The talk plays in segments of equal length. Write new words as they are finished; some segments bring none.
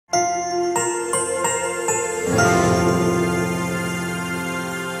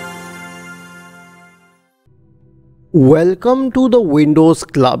Welcome to the Windows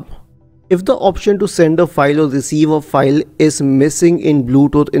Club. If the option to send a file or receive a file is missing in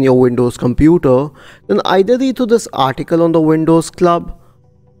Bluetooth in your Windows computer, then either read through this article on the Windows Club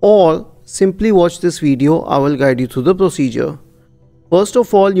or simply watch this video. I will guide you through the procedure. First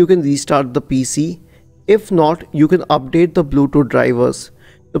of all, you can restart the PC. If not, you can update the Bluetooth drivers.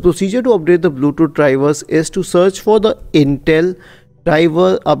 The procedure to update the Bluetooth drivers is to search for the Intel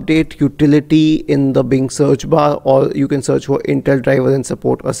driver update utility in the Bing search bar, or you can search for Intel driver and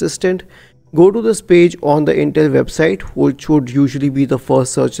support assistant. Go to this page on the Intel website, which would usually be the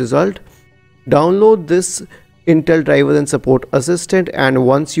first search result. Download this Intel driver and support assistant, and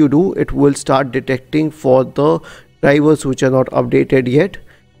once you do, it will start detecting for the drivers which are not updated yet.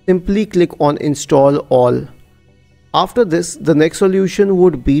 Simply click on install all. After this, the next solution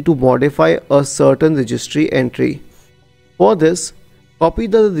would be to modify a certain registry entry. For this, copy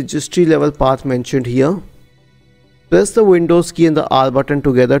the registry level path mentioned here. Press the Windows key and the R button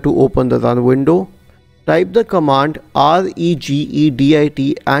together to open the run window. Type the command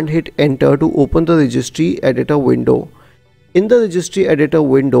regedit and hit enter to open the registry editor window. In the registry editor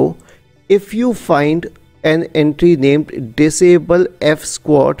window, if you find an entry named disable F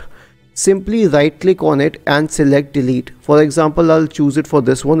squad, simply right click on it and select delete. For example, I'll choose it for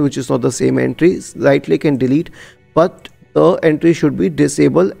this one, which is not the same entry. Right click and delete, but the entry should be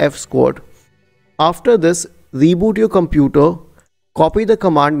disable F squad. After this, reboot your computer, copy the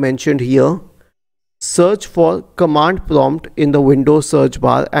command mentioned here, search for command prompt in the Windows search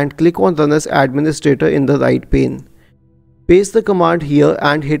bar and click on run as administrator in the right pane. Paste the command here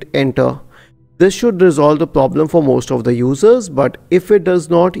and hit enter. This should resolve the problem for most of the users, but if it does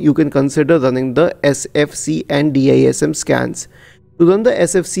not, you can consider running the SFC and DISM scans. To run the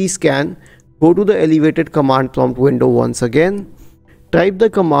SFC scan, go to the elevated command prompt window once again. Type the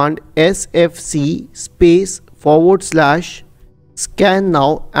command SFC /scan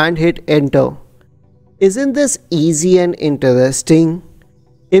now and hit enter. Isn't this easy and interesting?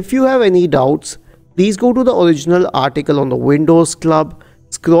 If you have any doubts, please go to the original article on the Windows Club.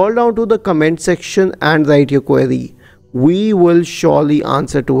 Scroll down to the comment section and write your query. We will surely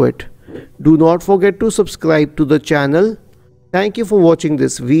answer to it. Do not forget to subscribe to the channel. Thank you for watching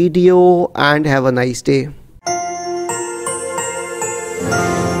this video and have a nice day.